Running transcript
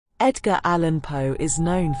Edgar Allan Poe is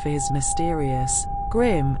known for his mysterious,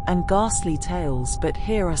 grim, and ghastly tales, but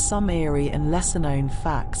here are some eerie and lesser-known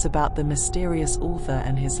facts about the mysterious author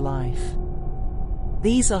and his life.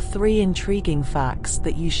 These are 3 intriguing facts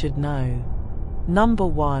that you should know. Number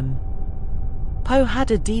 1. Poe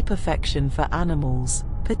had a deep affection for animals,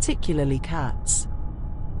 particularly cats.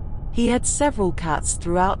 He had several cats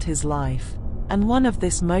throughout his life, and one of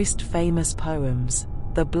his most famous poems,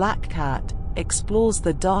 The Black Cat, explores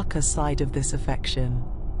the darker side of this affection.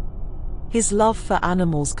 His love for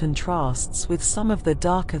animals contrasts with some of the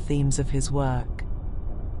darker themes of his work.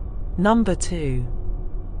 Number 2.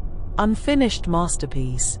 Unfinished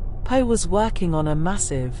masterpiece. Poe was working on a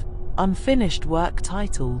massive, unfinished work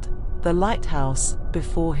titled The Lighthouse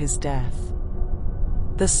before his death.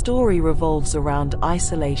 The story revolves around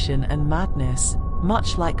isolation and madness,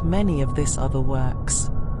 much like many of his other works.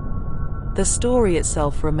 The story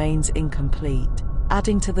itself remains incomplete,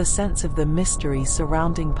 adding to the sense of the mystery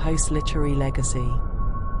surrounding Poe's literary legacy.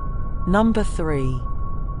 Number 3.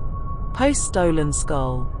 Poe's stolen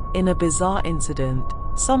skull. In a bizarre incident,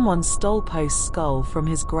 someone stole Poe's skull from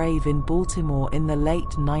his grave in Baltimore in the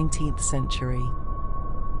late 19th century.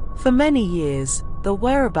 For many years, the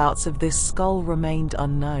whereabouts of this skull remained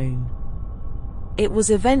unknown. It was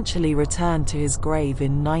eventually returned to his grave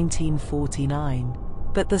in 1949,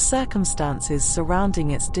 but the circumstances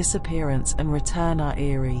surrounding its disappearance and return are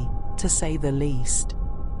eerie, to say the least.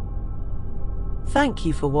 Thank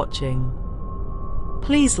you for watching.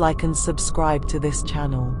 Please like and subscribe to this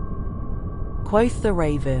channel. Quoth the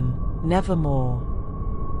Raven, nevermore.